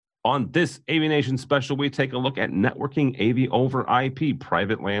On this AVNation special, we take a look at networking AV over IP,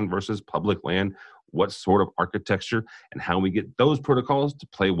 private LAN versus public LAN, what sort of architecture, and how we get those protocols to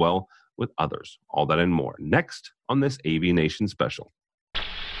play well with others. All that and more next on this AVNation special.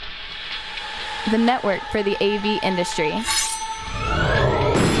 The network for the AV industry.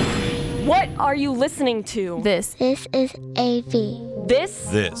 What are you listening to? This is AV.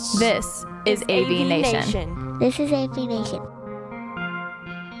 This is AVNation. This is AVNation.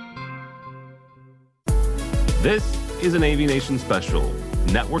 This is an AVNation special,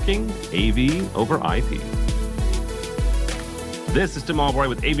 networking AV over IP. This is Tim Albright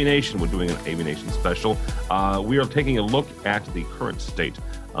with AVNation. We're doing an AVNation special. We are taking a look at the current state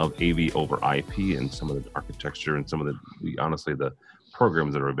of AV over IP and some of the architecture and some of the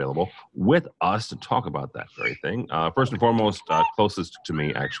programs that are available. With us to talk about that very thing, first and foremost, closest to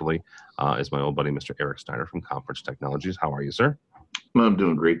me actually, is my old buddy, Mr. Eric Steiner from Conference Technologies. How are you, sir? I'm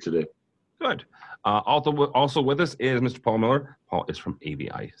doing great today. Good. Also with us is Mr. Paul Miller. Paul is from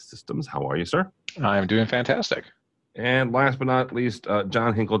AVI Systems. How are you, sir? I'm doing fantastic. And last but not least,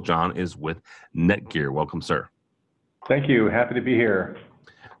 John Hinkle. John is with Netgear. Welcome, sir. Thank you. Happy to be here.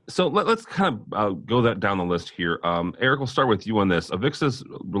 So let's kind of go down the list here. Eric, we'll start with you on this. Avixa's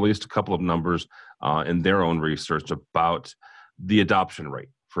released a couple of numbers in their own research about the adoption rate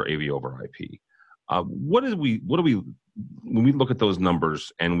for AV over IP. When we look at those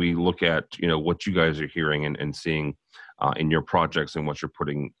numbers and we look at what you guys are hearing and seeing in your projects and what you're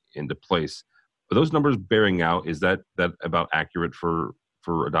putting into place, are those numbers bearing out? Is that about accurate for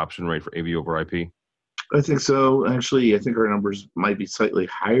adoption rate for AV over IP? I think so. Actually, I think our numbers might be slightly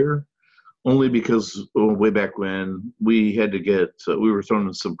higher, only because way back when we had to we were thrown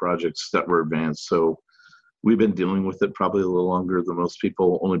in some projects that were advanced. So we've been dealing with it probably a little longer than most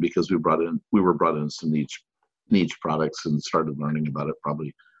people, only because we were brought in some niche products and started learning about it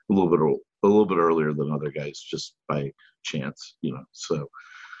probably a little bit earlier than other guys, just by chance, So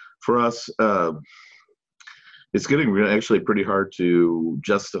for us, it's getting actually pretty hard to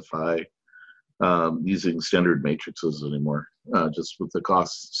justify using standard matrices anymore, just with the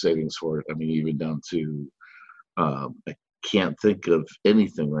cost savings for it. I mean, even down to I can't think of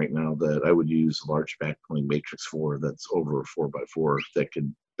anything right now that I would use a large backplane matrix for that's over a 4x4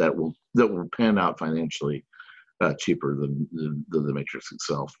 that will pan out financially cheaper than the matrix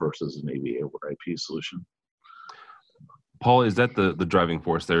itself versus an AV over IP solution. Paul, is that the driving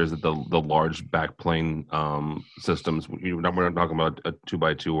force there? Is it the large backplane systems? We're not talking about a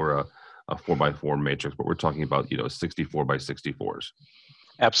 2x2 or a 4x4 matrix, but we're talking about 64x64s.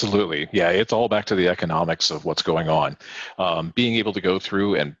 Absolutely. Yeah, it's all back to the economics of what's going on. Being able to go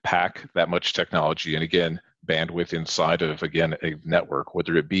through and pack that much technology, and again, bandwidth inside of, again, a network,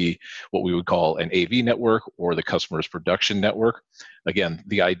 whether it be what we would call an AV network or the customer's production network. Again,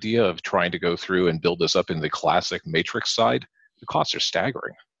 the idea of trying to go through and build this up in the classic matrix side, the costs are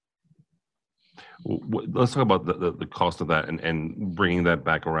staggering. Let's talk about the cost of that and bringing that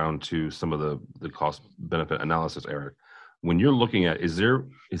back around to some of the cost benefit analysis, Eric. When you're looking at, is there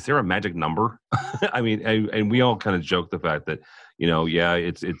a magic number? I mean, and we all kind of joke the fact that,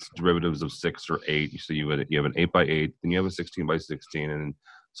 it's derivatives of 6 or 8. So you have an 8x8, then you have a 16x16, and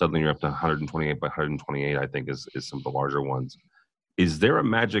suddenly you're up to 128x128, I think is some of the larger ones. Is there a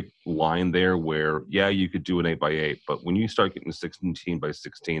magic line there where, you could do an 8x8, but when you start getting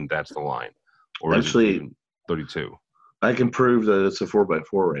 16x16, that's the line? Or actually, is it 32? I can prove that it's a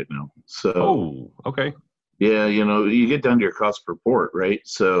 4x4 right now. So, okay. Yeah, you get down to your cost per port, right?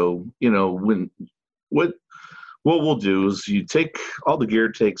 So, what we'll do is you take all the gear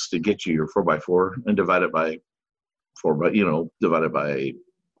it takes to get you your 4x4 and divide it by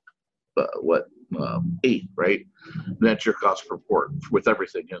 8, right? And that's your cost per port with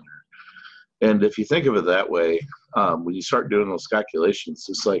everything in there. And if you think of it that way, when you start doing those calculations,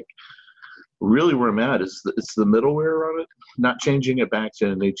 it's like, really where I'm at is it's the middleware on it, not changing it back to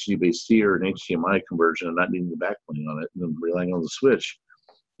an HDBaseT or an HDMI conversion and not needing the backplane on it and then relying on the switch.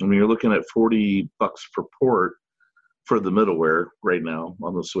 I mean, you're looking at $40 per port for the middleware right now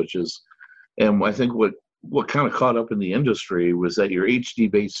on the switches. And I think what kind of caught up in the industry was that your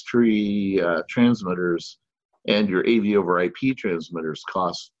HDBaseT transmitters and your AV over IP transmitters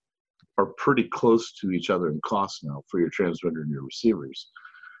costs are pretty close to each other in cost now for your transmitter and your receivers.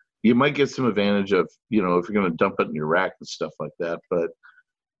 You might get some advantage of, if you're going to dump it in your rack and stuff like that, but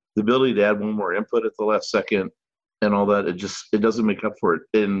the ability to add one more input at the last second and all that, it doesn't make up for it.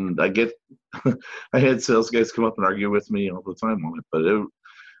 And I had sales guys come up and argue with me all the time on it, but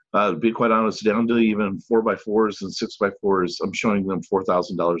to be quite honest, down to even 4x4s and 6x4s, I'm showing them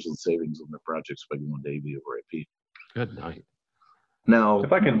 $4,000 in savings on their projects by going to AV over IP. Good night. Now,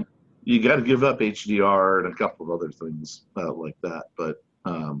 if I can you got to give up HDR and a couple of other things like that. But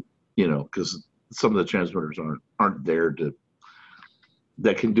because some of the transmitters aren't there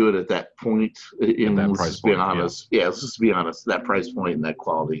that can do it at that point. At that let's price just be point, honest. Yeah, let's just be honest. That price point and that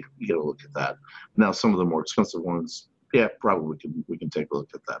quality, you got to look at that. Now, some of the more expensive ones, yeah, probably we can take a look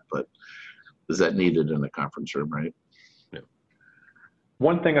at that. But is that needed in a conference room, right? Yeah.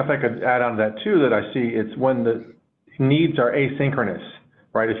 One thing, if I could add on to that too, that I see, it's when the needs are asynchronous,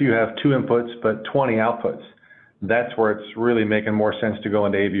 right? If you have 2 inputs but 20 outputs, that's where it's really making more sense to go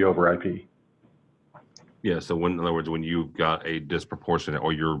into AV over IP. Yeah. So in other words, when you've got a disproportionate,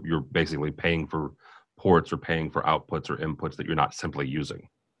 or you're basically paying for ports or paying for outputs or inputs that you're not simply using,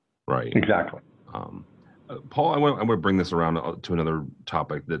 right? Exactly. Paul, I want to bring this around to another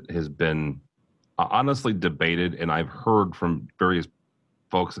topic that has been honestly debated, and I've heard from various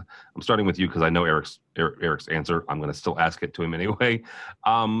folks. I'm starting with you because I know Eric's answer. I'm going to still ask it to him anyway.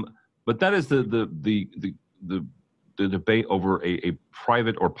 But that is the debate over a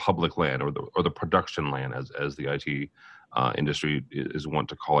private or public land, or the production land, as the IT industry is wont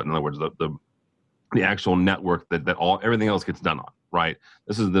to call it. In other words, the actual network that everything else gets done on. Right.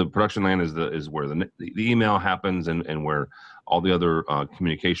 This is the production land is where the email happens and where all the other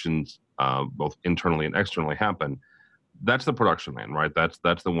communications, both internally and externally, happen. That's the production land, right?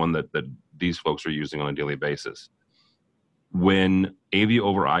 That's the one that these folks are using on a daily basis. When AV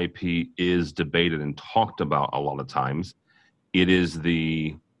over IP is debated and talked about a lot of times, it is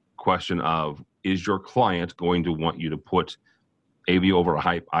the question of, is your client going to want you to put AV over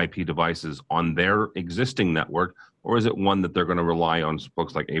IP devices on their existing network, or is it one that they're going to rely on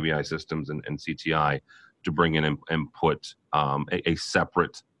folks like AVI Systems and CTI to bring in and put a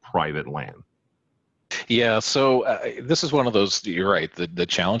separate private LAN? Yeah, so this is one of those, you're right, the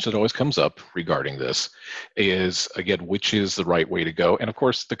challenge that always comes up regarding this is, again, which is the right way to go? And of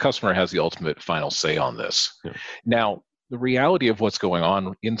course, the customer has the ultimate final say on this. Yeah. Now, the reality of what's going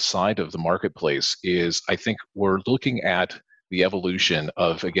on inside of the marketplace is, I think we're looking at the evolution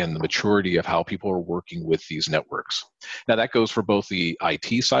of, again, the maturity of how people are working with these networks. Now that goes for both the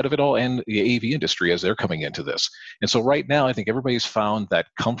IT side of it all and the AV industry as they're coming into this. And so right now, I think everybody's found that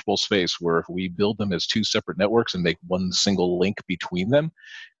comfortable space where if we build them as 2 separate networks and make one single link between them,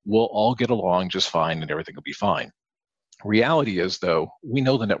 we'll all get along just fine and everything will be fine. Reality is, though, we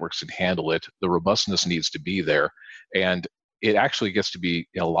know the networks can handle it. The robustness needs to be there. And it actually gets to be,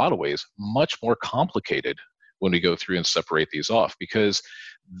 in a lot of ways, much more complicated when we go through and separate these off, because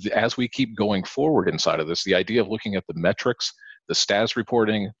as we keep going forward inside of this, the idea of looking at the metrics, the status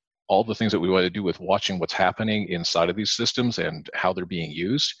reporting, all the things that we want to do with watching what's happening inside of these systems and how they're being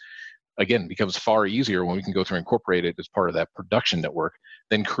used, again, becomes far easier when we can go through and incorporate it as part of that production network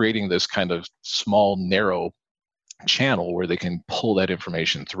than creating this kind of small, narrow channel where they can pull that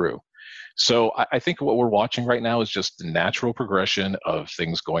information through. So I think what we're watching right now is just the natural progression of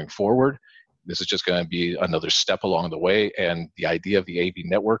things going forward. This is just going to be another step along the way, and the idea of the AV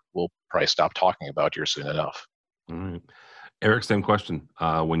network we'll probably stop talking about here soon enough. All right. Eric, same question.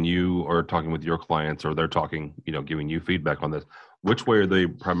 When you are talking with your clients, or they're talking, giving you feedback on this, which way are they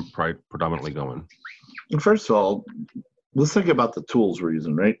predominantly going? And first of all, let's think about the tools we're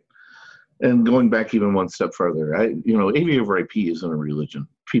using, right? And going back even one step further, AV over IP isn't a religion.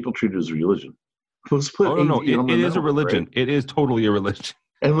 People treat it as a religion. Let's put no, it is a religion. Right? It is totally a religion.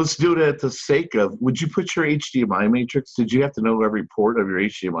 And let's do it at the sake of, would you put your HDMI matrix? Did you have to know every port of your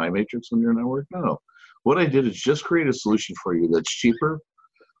HDMI matrix on your network? No. What I did is just create a solution for you that's cheaper,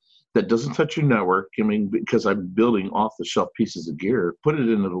 that doesn't touch your network. I mean, because I'm building off-the-shelf pieces of gear, put it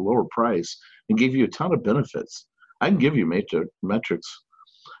in at a lower price, and gave you a ton of benefits. I can give you metrics,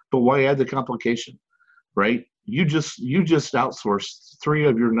 but why add the complication, right? You just outsourced 3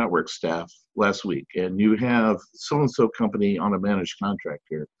 of your network staff last week, and you have so-and-so company on a managed contract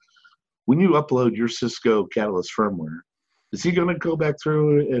here. When you upload your Cisco Catalyst firmware, is he going to go back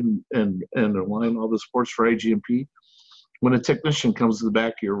through and align all the ports for IGMP? When a technician comes to the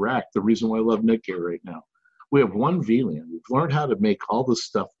back of your rack, the reason why I love Netgear right now, we have one VLAN. We've learned how to make all this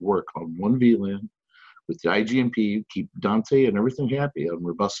stuff work on one VLAN with the IGMP, keep Dante and everything happy on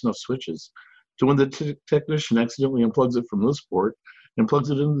robust enough switches. So when the technician accidentally unplugs it from this port and plugs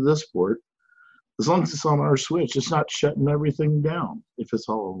it into this port, as long as it's on our switch, it's not shutting everything down if it's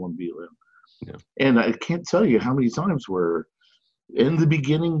all on one VLAN. Yeah. And I can't tell you how many times where in the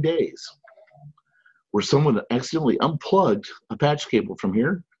beginning days where someone accidentally unplugged a patch cable from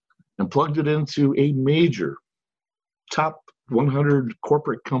here and plugged it into a major top 100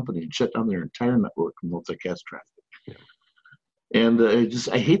 corporate company and shut down their entire network of multicast traffic. Yeah. And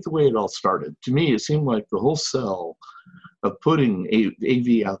I hate the way it all started. To me, it seemed like the whole sell of putting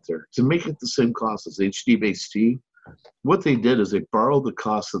AV out there to make it the same cost as HD-based what they did is they borrowed the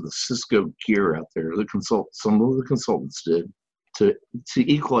cost of the Cisco gear out there. Some of the consultants did to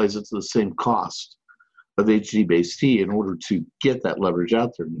equalize it to the same cost of HD-based in order to get that leverage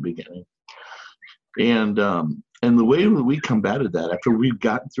out there in the beginning. And the way we combated that after we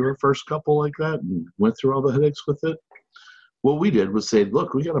got through our first couple like that and went through all the headaches with it, what we did was say,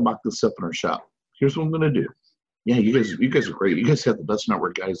 look, we got to mock this up in our shop. Here's what I'm going to do. Yeah, you guys are great. You guys have the best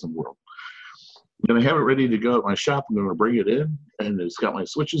network guys in the world. I'm going to have it ready to go at my shop. I'm going to bring it in, and it's got my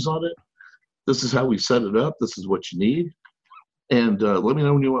switches on it. This is how we set it up. This is what you need. And let me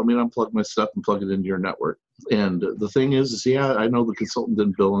know when you want me to unplug my stuff and plug it into your network. And the thing is, yeah, I know the consultant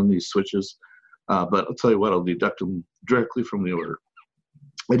didn't bill in these switches, but I'll tell you what, I'll deduct them directly from the order.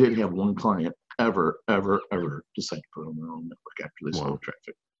 I didn't have one client ever decide to put on their own network after they saw the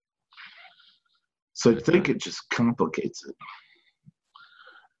traffic. So I think it just complicates it.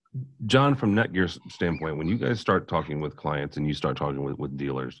 John, from Netgear's standpoint, when you guys start talking with clients and you start talking with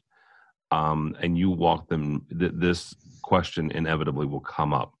dealers, and you walk them, this question inevitably will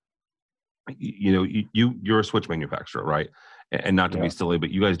come up. You're a switch manufacturer, right? And not to be silly, but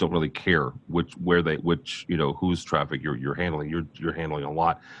you guys don't really care whose traffic you're handling. You're handling a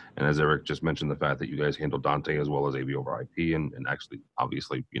lot. And as Eric just mentioned, the fact that you guys handle Dante as well as AV over IP and actually,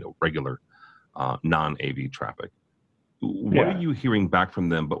 obviously, regular non-AV traffic. What are you hearing back from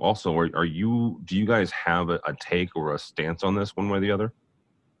them? But also, do you guys have a take or a stance on this one way or the other?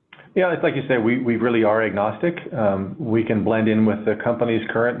 Yeah, it's like you say, we really are agnostic. We can blend in with the company's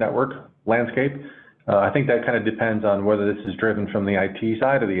current network landscape. I think that kind of depends on whether this is driven from the IT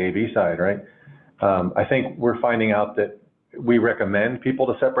side or the AV side, right? I think we're finding out that we recommend people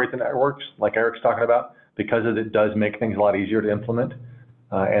to separate the networks, like Eric's talking about, because it does make things a lot easier to implement,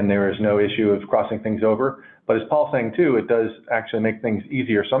 and there is no issue of crossing things over. But as Paul's saying too, it does actually make things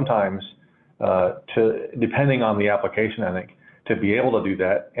easier sometimes, depending on the application, I think, to be able to do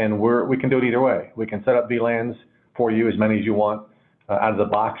that. And we can do it either way. We can set up VLANs for you, as many as you want. Out of the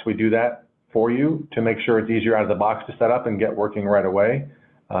box, we do that for you to make sure it's easier out of the box to set up and get working right away.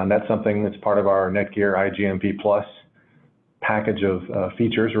 And that's something that's part of our Netgear IGMP Plus package of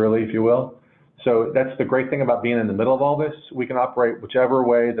features, really, if you will. So that's the great thing about being in the middle of all this. We can operate whichever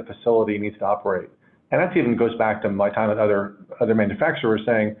way the facility needs to operate. And that even goes back to my time at other manufacturers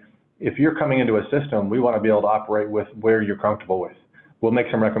saying, if you're coming into a system, we want to be able to operate with where you're comfortable with. We'll make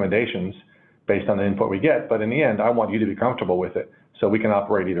some recommendations based on the input we get, but in the end, I want you to be comfortable with it so we can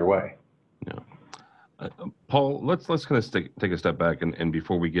operate either way. Yeah. Paul, let's kind of take a step back and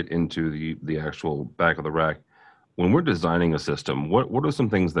before we get into the actual back of the rack, when we're designing a system, what are some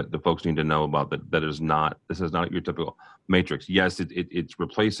things that the folks need to know about this is not your typical matrix? Yes, it's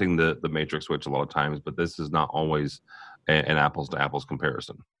replacing the matrix switch a lot of times, but this is not always an apples to apples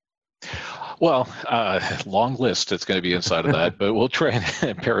comparison. Well, long list that's going to be inside of that, but we'll try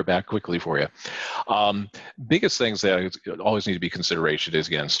and pare it back quickly for you. Biggest things that always need to be consideration is,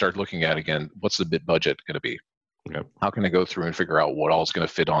 again, start looking at, what's the bit budget going to be? Yep. How can I go through and figure out what all is going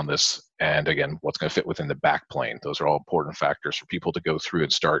to fit on this? And again, what's going to fit within the back plane? Those are all important factors for people to go through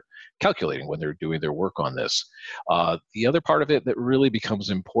and start calculating when they're doing their work on this. The other part of it that really becomes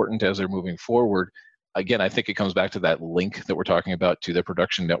important as they're moving forward, again, I think it comes back to that link that we're talking about to the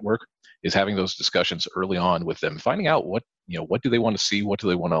production network, is having those discussions early on with them, finding out what do they want to see, what do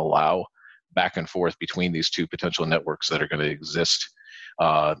they want to allow back and forth between these two potential networks that are going to exist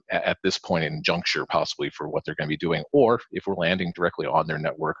at this point in juncture, possibly for what they're going to be doing, or if we're landing directly on their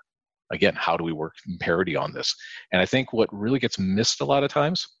network, again, how do we work in parity on this? And I think what really gets missed a lot of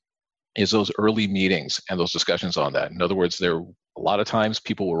times is those early meetings and those discussions on that. In other words, a lot of times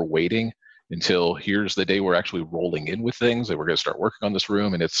people were waiting until here's the day we're actually rolling in with things, that we're going to start working on this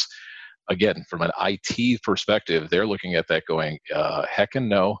room. And it's, again, from an IT perspective, they're looking at that going, heck and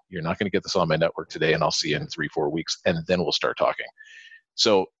no, you're not going to get this on my network today, and I'll see you in 3-4 weeks, and then we'll start talking.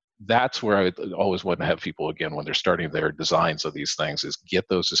 So that's where I would always want to have people, again, when they're starting their designs of these things, is get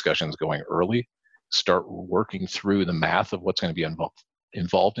those discussions going early, start working through the math of what's going to be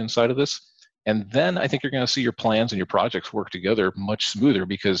involved inside of this. And then I think you're going to see your plans and your projects work together much smoother,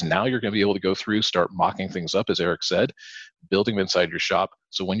 because now you're going to be able to go through, start mocking things up, as Eric said, building them inside your shop.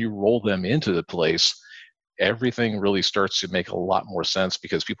 So when you roll them into the place, everything really starts to make a lot more sense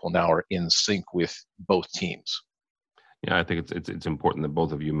because people now are in sync with both teams. Yeah, I think it's important that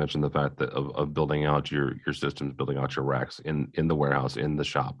both of you mentioned the fact that of building out your systems, building out your racks in the warehouse, in the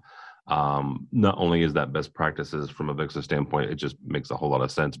shop. Not only is that best practices from a VIXA standpoint, it just makes a whole lot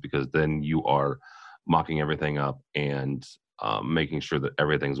of sense, because then you are mocking everything up and making sure that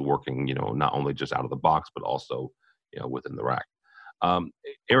everything's working, not only just out of the box, but also, within the rack.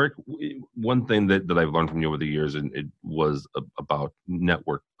 Eric, one thing that I've learned from you over the years, and it was about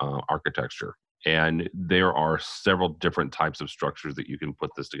network architecture. And there are several different types of structures that you can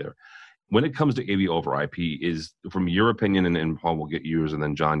put this together. When it comes to AV over IP, is from your opinion, and Paul will get yours, and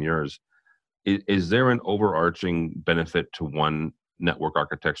then John yours, is there an overarching benefit to one network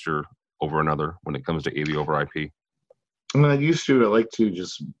architecture over another when it comes to AV over IP? I used to. I like to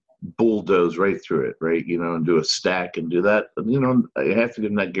just bulldoze right through it, right? And do a stack and do that. I have to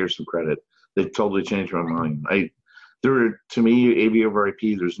give Netgear some credit. They've totally changed my mind. To me, AV over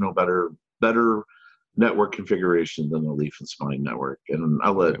IP, there's no better network configuration than the leaf and spine network. And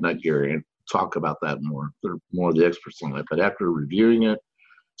I'll let Netgear talk about that more. They're more the experts on it. But after reviewing it,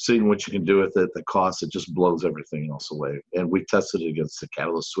 seeing what you can do with it, the cost, it just blows everything else away. And we tested it against the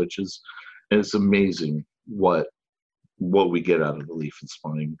Catalyst switches, and it's amazing what we get out of the leaf and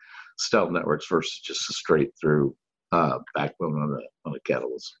spine style networks versus just a straight through backbone on a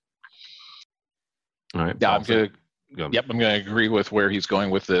Catalyst. All right. Yeah, I'm going to agree with where he's going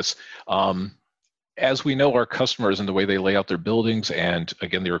with this. As we know, our customers and the way they lay out their buildings and,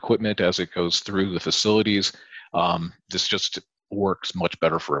 again, their equipment as it goes through the facilities, this just works much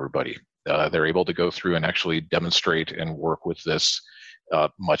better for everybody. They're able to go through and actually demonstrate and work with this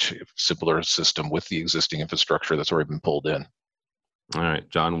much simpler system with the existing infrastructure that's already been pulled in. All right,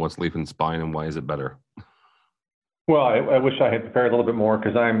 John, what's leaf and spine and why is it better? Well, I wish I had prepared a little bit more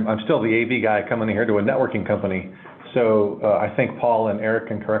because I'm still the AV guy coming in here to a networking company. So I think Paul and Eric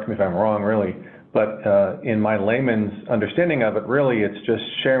can correct me if I'm wrong, really. But in my layman's understanding of it, really, it's just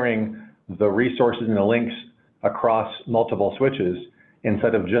sharing the resources and the links across multiple switches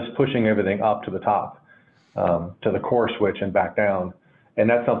instead of just pushing everything up to the top, to the core switch and back down. And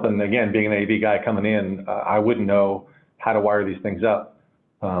that's something, again, being an AV guy coming in, I wouldn't know how to wire these things up.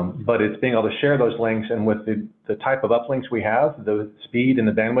 But it's being able to share those links, and with the type of uplinks we have, the speed and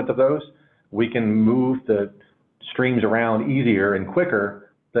the bandwidth of those, we can move the streams around easier and quicker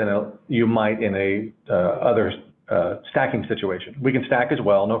than you might in a other stacking situation. We can stack as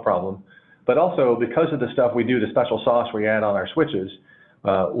well, no problem. But also, because of the stuff we do, the special sauce we add on our switches,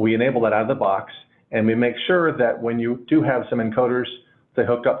 we enable that out of the box, and we make sure that when you do have some encoders that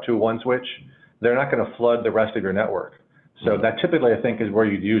hook up to one switch, they're not going to flood the rest of your network. So that typically, I think, is where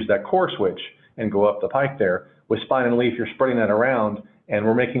you'd use that core switch and go up the pike there. With spine and leaf, you're spreading that around, and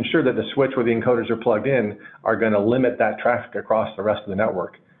we're making sure that the switch where the encoders are plugged in are going to limit that traffic across the rest of the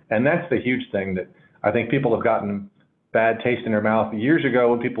network. And that's the huge thing that I think people have gotten bad taste in their mouth years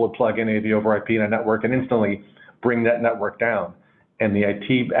ago when people would plug in AV over IP in a network and instantly bring that network down. And the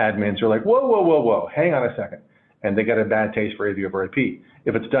IT admins are like, whoa, hang on a second. And they get a bad taste for AV over IP.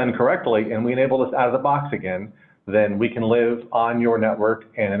 If it's done correctly and we enable this out of the box again, then we can live on your network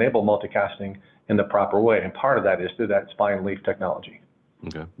and enable multicasting in the proper way. And part of that is through that spine leaf technology.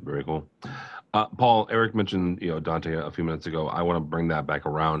 Okay, very cool. Paul, Eric mentioned, Dante a few minutes ago. I want to bring that back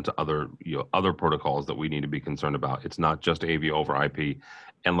around to other protocols that we need to be concerned about. It's not just AV over IP.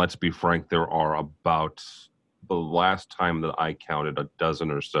 And let's be frank, there are about, the last time that I counted, a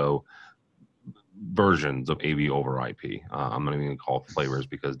dozen or so versions of AV over IP. I'm not even going to call flavors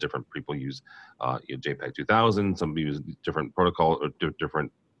because different people use JPEG 2000. Some use different protocol or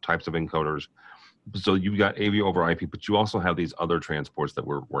different types of encoders. So you've got AV over IP, but you also have these other transports that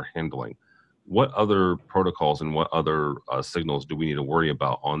we're handling. What other protocols and what other signals do we need to worry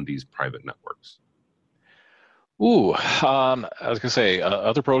about on these private networks? I was going to say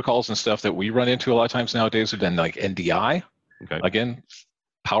other protocols and stuff that we run into a lot of times nowadays have been like NDI. Okay. Again,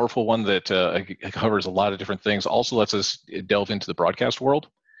 powerful one that covers a lot of different things. Also lets us delve into the broadcast world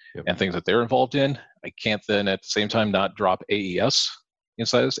and things that they're involved in. I can't then at the same time not drop AES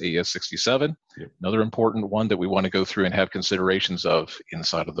inside this, AES 67. Another important one that we want to go through and have considerations of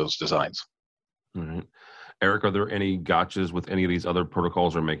inside of those designs. All right. Eric, are there any gotchas with any of these other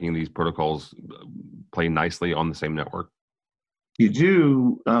protocols or making these protocols play nicely on the same network? You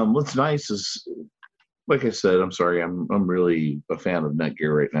do. What's nice is, like I said, I'm sorry, I'm really a fan of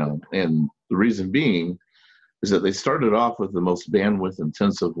Netgear right now. And the reason being is that they started off with the most bandwidth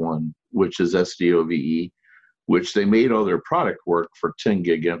intensive one, which is SDOVE, which they made all their product work for 10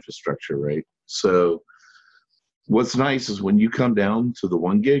 gig infrastructure, right? So what's nice is when you come down to the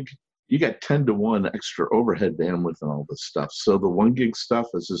 1 gig, you got 10 to 1 extra overhead bandwidth and all this stuff. So the 1 gig stuff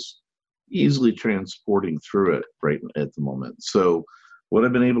is just easily transporting through it right at the moment. So what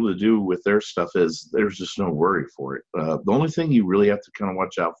I've been able to do with their stuff is there's just no worry for it. The only thing you really have to kind of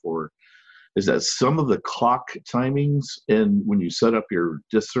watch out for is that some of the clock timings and when you set up your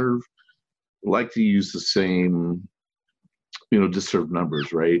distserv, like to use the same, distserv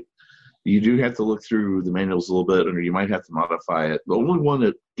numbers, right? You do have to look through the manuals a little bit, or you might have to modify it. The only one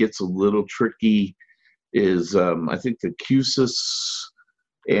that gets a little tricky is I think the QSYS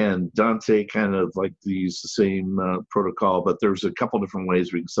and Dante kind of like to use the same protocol, but there's a couple different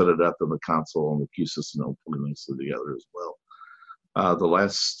ways we can set it up in the console, and the QSYS and play nicely together as well. The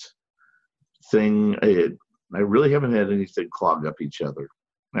last thing, I really haven't had anything clog up each other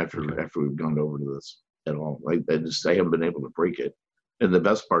after we've gone over to this at all. I haven't been able to break it. And the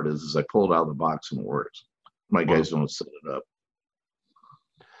best part is I pull it out of the box and it works. My guys don't set it up.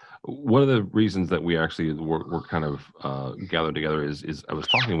 One of the reasons that we actually were kind of gathered together is I was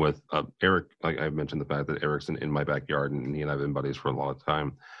talking with Eric. Like I mentioned, the fact that Eric's in my backyard, and he and I have been buddies for a long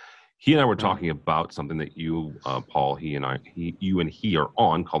time. He and I were talking about something that you, Paul, you and he are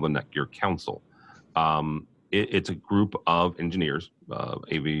on, called the Netgear Council. It's a group of engineers,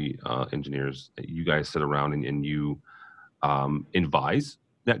 AV engineers. You guys sit around and you advise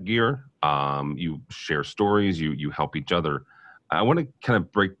Netgear. You share stories. You help each other. I want to kind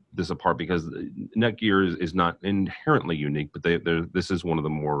of break this apart because Netgear is not inherently unique, but this is one of the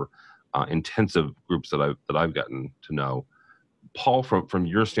more intensive groups that I've gotten to know. Paul, from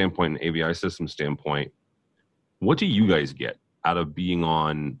your standpoint and AVI system standpoint, what do you guys get out of being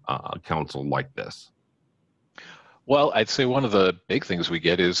on a council like this? Well, I'd say one of the big things we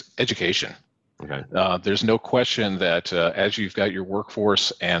get is education. Okay. There's no question that as you've got your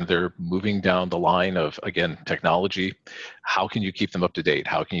workforce and they're moving down the line of, again, technology, how can you keep them up to date?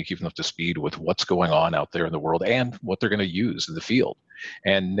 How can you keep them up to speed with what's going on out there in the world and what they're going to use in the field?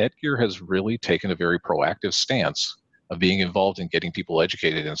 And Netgear has really taken a very proactive stance of being involved in getting people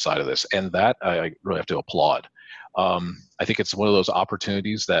educated inside of this. And that I really have to applaud. I think it's one of those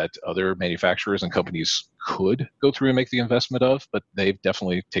opportunities that other manufacturers and companies could go through and make the investment of, but they've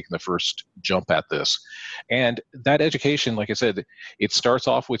definitely taken the first jump at this. And that education, like I said, it starts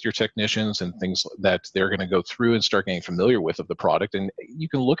off with your technicians and things that they're going to go through and start getting familiar with of the product. And you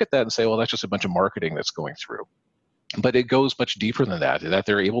can look at that and say, well, that's just a bunch of marketing that's going through. But it goes much deeper than that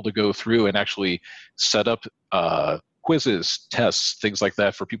they're able to go through and actually set up quizzes, tests, things like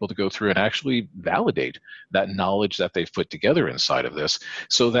that for people to go through and actually validate that knowledge that they've put together inside of this,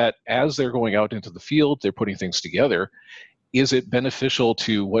 so that as they're going out into the field, they're putting things together. Is it beneficial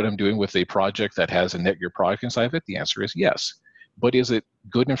to what I'm doing with a project that has a Netgear product inside of it? The answer is yes. But is it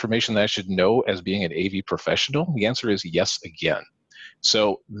good information that I should know as being an AV professional? The answer is yes again.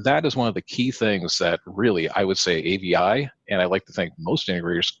 So that is one of the key things that really I would say AVI, and I like to think most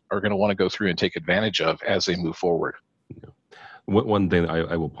integrators, are going to want to go through and take advantage of as they move forward. One thing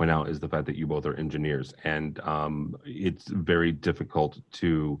I will point out is the fact that you both are engineers, and it's very difficult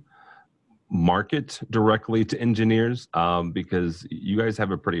to market directly to engineers because you guys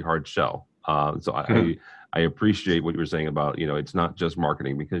have a pretty hard shell. I appreciate what you were saying about, it's not just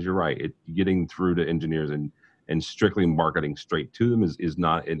marketing, because you're right. Getting through to engineers and strictly marketing straight to them is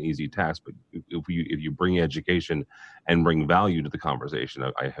not an easy task. But if you bring education and bring value to the conversation,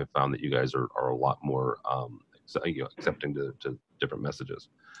 I have found that you guys are a lot more accepting to different messages.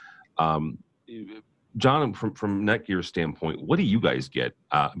 John, from Netgear's standpoint, what do you guys get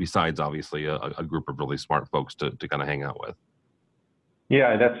besides obviously a group of really smart folks to kind of hang out with?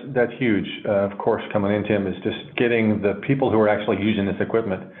 Yeah, that's huge. Of course, coming into him is just getting the people who are actually using this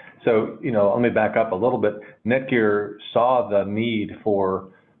equipment. So, let me back up a little bit. Netgear saw the need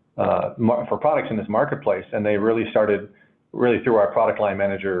for products in this marketplace, and they really started through our product line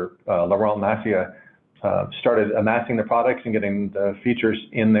manager, Laurent Massia, started amassing the products and getting the features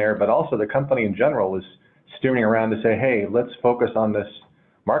in there, but also the company in general was steering around to say, hey, let's focus on this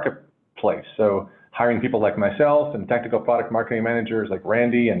marketplace. So hiring people like myself and technical product marketing managers like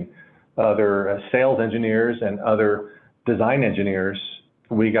Randy and other sales engineers and other design engineers,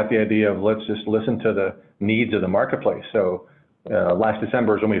 we got the idea of let's just listen to the needs of the marketplace. So last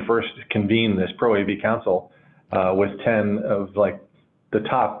December is when we first convened this Pro AV Council with 10 of the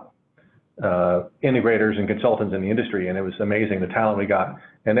top integrators and consultants in the industry, and it was amazing the talent we got,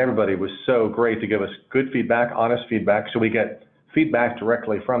 and everybody was so great to give us good feedback, honest feedback, so we get feedback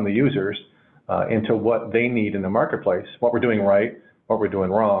directly from the users into what they need in the marketplace, what we're doing right, what we're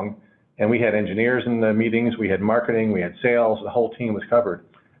doing wrong. And we had engineers in the meetings, we had marketing, we had sales, the whole team was covered.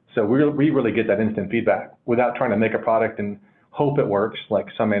 So we really get that instant feedback without trying to make a product and hope it works like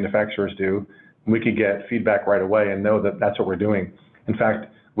some manufacturers do. We could get feedback right away and know that that's what we're doing. In fact,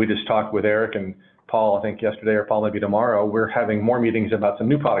 we just talked with Eric and Paul, I think yesterday, or Paul maybe tomorrow. We're having more meetings about some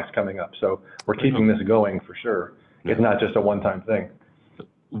new products coming up. So we're keeping this going for sure. It's not just a one-time thing.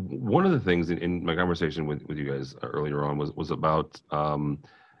 One of the things in my conversation with you guys earlier on was about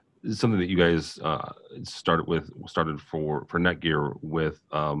something that you guys started for Netgear with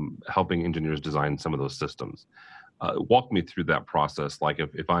helping engineers design some of those systems. Walk me through that process. Like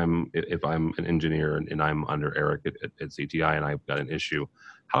if I'm an engineer and I'm under Eric at CTI and I've got an issue,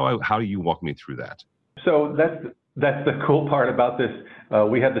 how do you walk me through that? So that's the cool part about this.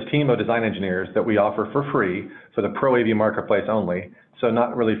 We have this team of design engineers that we offer for free for the Pro AV marketplace only. So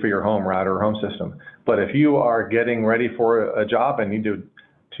not really for your home router or home system. But if you are getting ready for a job and need to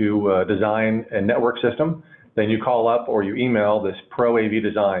design a network system, then you call up or you email this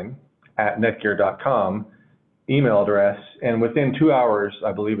proavdesign@netgear.com email address, and within 2 hours,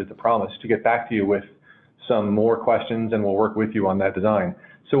 I believe it's a promise, to get back to you with some more questions, and we'll work with you on that design.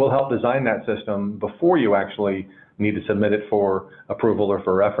 So we'll help design that system before you actually need to submit it for approval or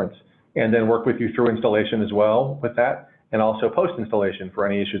for reference, and then work with you through installation as well with that, and also post-installation for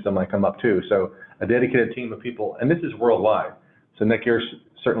any issues that might come up too. So a dedicated team of people, and this is worldwide. So Netgear's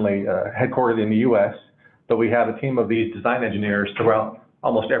certainly headquartered in the US, but we have a team of these design engineers throughout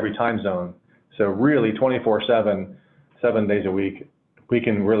almost every time zone. So really 24/7, 7 days a week, we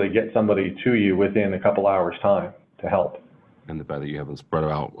can really get somebody to you within a couple hours time to help. And the fact that you have them spread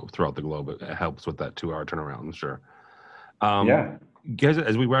out throughout the globe, it helps with that 2 hour turnaround, I'm sure. Yeah. Guys,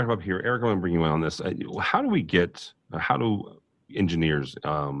 as we wrap up here, Eric, I want to bring you in on this. How do engineers,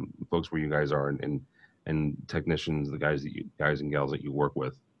 folks where you guys are, and technicians, the guys and gals that you work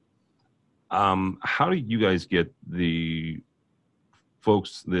with, how do you guys get the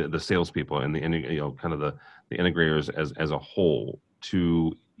folks, the salespeople, and the kind of the integrators as a whole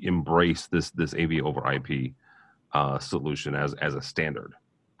to embrace this AV over IP solution as a standard,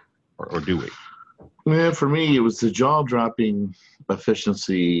 or do we? Yeah, for me, it was the jaw-dropping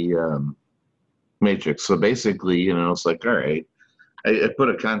efficiency matrix. So basically, it's like, all right, I put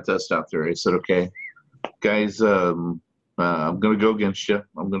a contest out there. I said, okay, guys, I'm going to go against you.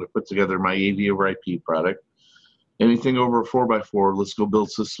 I'm going to put together my AV over IP product. Anything over a 4x4, let's go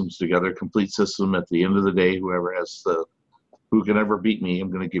build systems together, complete system. At the end of the day, who can ever beat me, I'm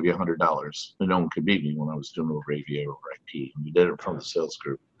going to give you $100. And no one could beat me when I was doing over AV over IP. And we did it from the sales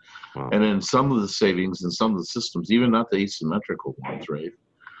group. Wow. And then some of the savings and some of the systems, even not the asymmetrical ones, right,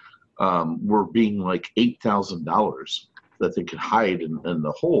 were being like $8,000 that they could hide in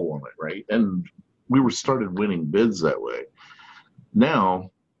the hole on it, right? And we started winning bids that way. Now,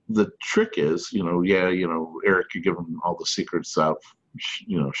 the trick is, Eric, you give them all the secrets out,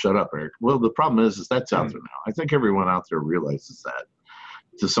 shut up, Eric. Well, the problem is that's out there now. I think everyone out there realizes that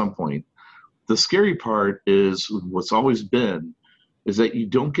to some point. The scary part is what's always been is that you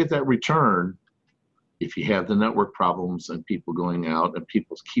don't get that return if you have the network problems and people going out and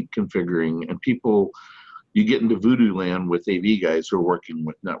people keep configuring and you get into voodoo land with AV guys who are working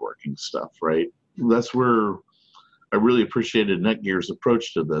with networking stuff, right? That's where I really appreciated Netgear's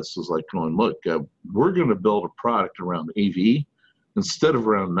approach to this. Was like going, look, we're going to build a product around AV instead of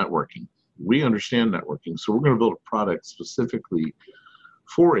around networking. We understand networking, so we're going to build a product specifically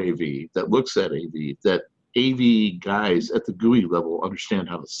for AV that looks at AV, that AV guys at the GUI level understand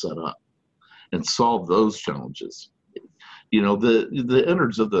how to set up and solve those challenges. The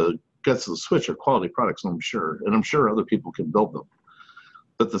innards of the guts of the switch are quality products, I'm sure, and I'm sure other people can build them.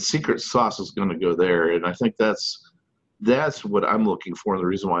 But the secret sauce is going to go there, and I think that's what I'm looking for. And the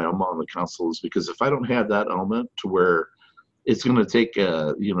reason why I'm on the console is because if I don't have that element to where it's going to take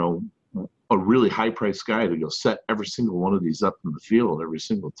a really high-priced guy to go set every single one of these up in the field every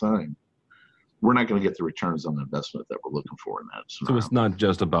single time, we're not going to get the returns on the investment that we're looking for in that scenario. So it's not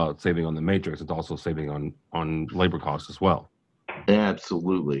just about saving on the matrix; it's also saving on labor costs as well.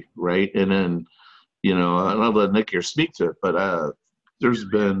 Absolutely, right. And then, I'll let Nick here speak to it, but there's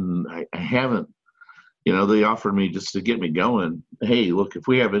been I haven't. They offered me just to get me going. Hey, look, if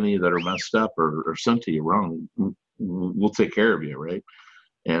we have any that are messed up or sent to you wrong, we'll take care of you, right?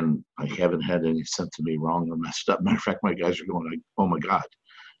 And I haven't had any sent to me wrong or messed up. Matter of fact, my guys are going like, "Oh my God,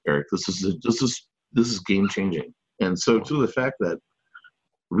 Eric, this is game changing." And so, to the fact that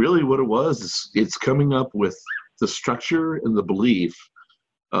really what it was is it's coming up with the structure and the belief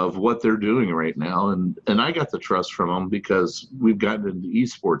of what they're doing right now, and I got the trust from them because we've gotten into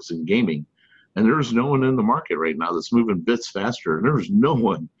esports and gaming. And there's no one in the market right now that's moving bits faster. And there's no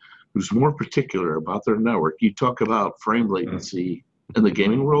one who's more particular about their network. You talk about frame latency in the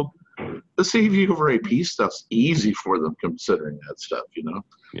gaming world. The AV over IP stuff's easy for them considering that stuff,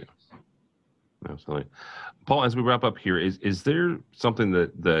 Yeah, absolutely. Paul, as we wrap up here, is there something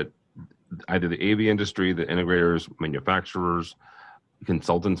that either the AV industry, the integrators, manufacturers,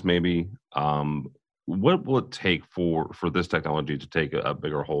 consultants maybe, what will it take for this technology to take a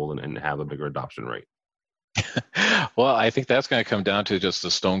bigger hold and have a bigger adoption rate? Well, I think that's going to come down to just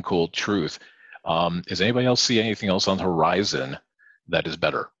the stone cold truth. Does anybody else see anything else on the horizon that is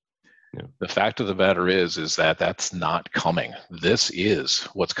better? Yeah. The fact of the matter is that that's not coming. This is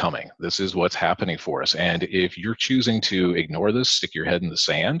what's coming. This is what's happening for us. And if you're choosing to ignore this, stick your head in the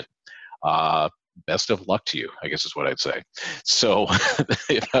sand, best of luck to you, I guess is what I'd say. So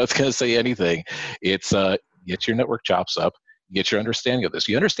if I was going to say anything, it's get your network chops up, get your understanding of this.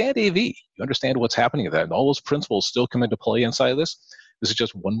 You understand AV, you understand what's happening to that, and all those principles still come into play inside of this. This is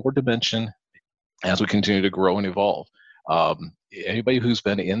just one more dimension as we continue to grow and evolve. Anybody who's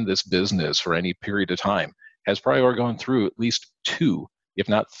been in this business for any period of time has probably already gone through at least 2, if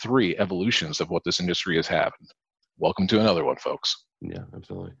not 3 evolutions of what this industry has happened. Welcome to another one, folks. Yeah,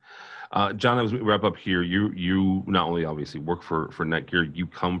 absolutely. John, as we wrap up here, you not only obviously work for Netgear, you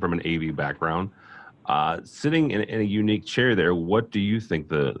come from an AV background. Sitting in a unique chair there, what do you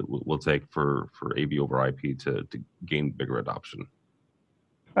think will take for AV over IP to gain bigger adoption?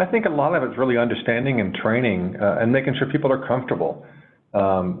 I think a lot of it's really understanding and training and making sure people are comfortable.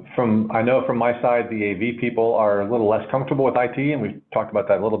 I know from my side, the AV people are a little less comfortable with IT, and we've talked about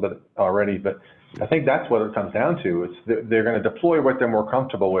that a little bit already, but I think that's what it comes down to. They're going to deploy what they're more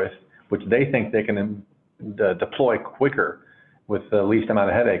comfortable with, which they think they can deploy quicker with the least amount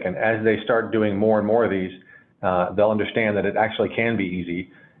of headache. And as they start doing more and more of these, they'll understand that it actually can be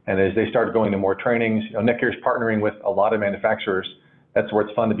easy. And as they start going to more trainings, Netgear is partnering with a lot of manufacturers. That's where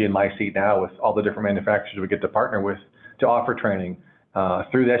it's fun to be in my seat now with all the different manufacturers we get to partner with to offer training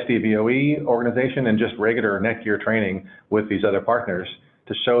through the SDVOE organization and just regular Netgear training with these other partners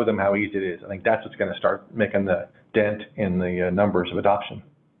to show them how easy it is. I think that's what's going to start making the dent in the numbers of adoption.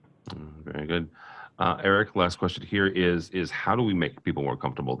 Very good. Eric, last question here is how do we make people more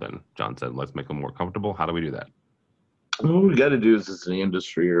comfortable then? John said, let's make them more comfortable. How do we do that? What we got to do is, as an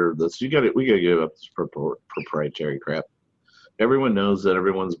industry, we got to give up this proprietary crap. Everyone knows that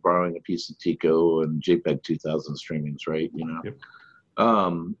everyone's borrowing a piece of Tico and JPEG 2000 streamings, right? Yep.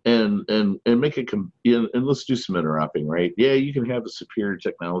 And make it and let's do some interoping, right? Yeah, you can have a superior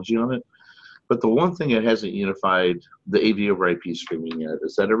technology on it, but the one thing that hasn't unified the AV over IP streaming yet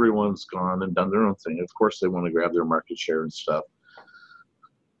is that everyone's gone and done their own thing. Of course, they want to grab their market share and stuff.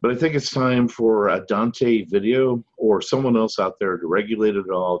 But I think it's time for a Dante Video or someone else out there to regulate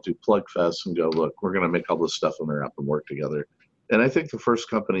it all, do plug fest and go, look, we're going to make all this stuff interop and work together. And I think the first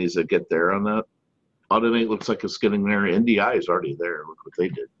companies that get there on that, Automate looks like it's getting there. NDI is already there. Look what they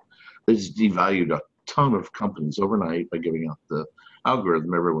did. They just devalued a ton of companies overnight by giving out the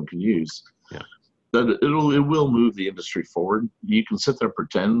algorithm everyone can use. Yeah. But it will move the industry forward. You can sit there and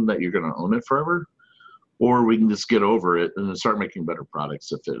pretend that you're going to own it forever, or we can just get over it and then start making better products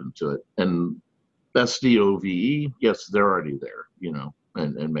that fit into it. And SDOVE, yes, they're already there,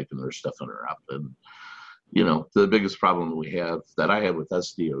 and making their stuff interop. And the biggest problem that I have with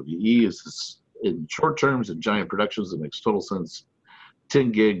SDOVE is this, in short terms and giant productions, it makes total sense.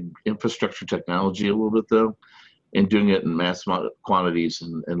 10 gig infrastructure technology a little bit though, and doing it in mass quantities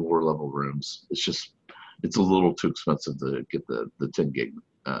and lower level rooms. It's a little too expensive to get the 10 gig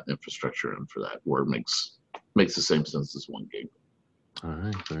infrastructure in for that, where it makes the same sense as 1 gig. All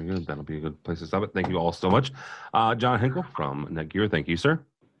right, very good. That'll be a good place to stop it. Thank you all so much. John Hinkle from Netgear, thank you, sir.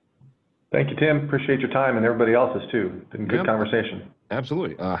 Thank you, Tim. Appreciate your time, and everybody else's too. Been good conversation.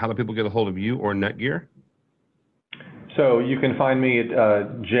 Absolutely. How do people get a hold of you or Netgear? So you can find me at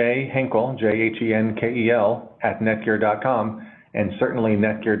jhenkel, JHENKEL, @netgear.com, and certainly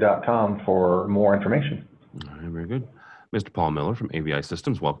netgear.com for more information. All right, very good. Mr. Paul Miller from AVI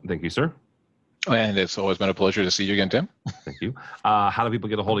Systems, welcome. Thank you, sir. And it's always been a pleasure to see you again, Tim. Thank you. How do people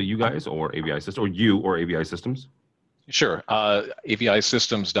get a hold of you guys or AVI Systems, or you or AVI Systems? Sure.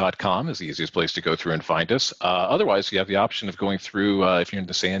 AVIsystems.com is the easiest place to go through and find us. Otherwise, you have the option of going through, if you're in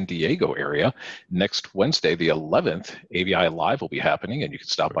the San Diego area, next Wednesday, the 11th, AVI Live will be happening, and you can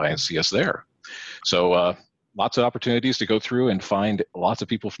stop by and see us there. So lots of opportunities to go through and find lots of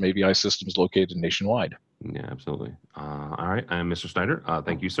people from AVI Systems located nationwide. Yeah, absolutely. All right. I'm Mr. Snyder.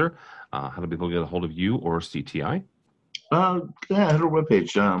 Thank you, sir. How do people get a hold of you or CTI? Yeah, at our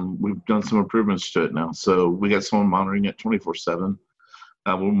webpage, we've done some improvements to it now. So we got someone monitoring it 24/7.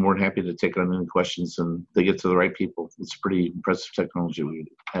 We're more than happy to take on any questions, and they get to the right people. It's pretty impressive technology we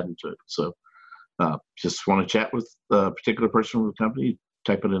added to it. So just want to chat with a particular person with the company,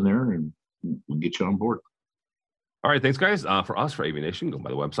 type it in there, and we'll get you on board. All right, thanks, guys. For us, for AVNation, go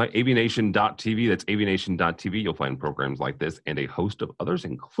by the website, avnation.tv. That's avnation.tv. You'll find programs like this and a host of others,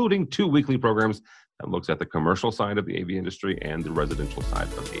 including 2 weekly programs that looks at the commercial side of the AV industry and the residential side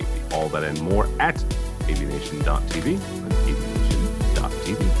of AV. All that and more at avnation.tv. That's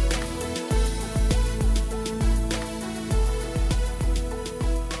avnation.tv.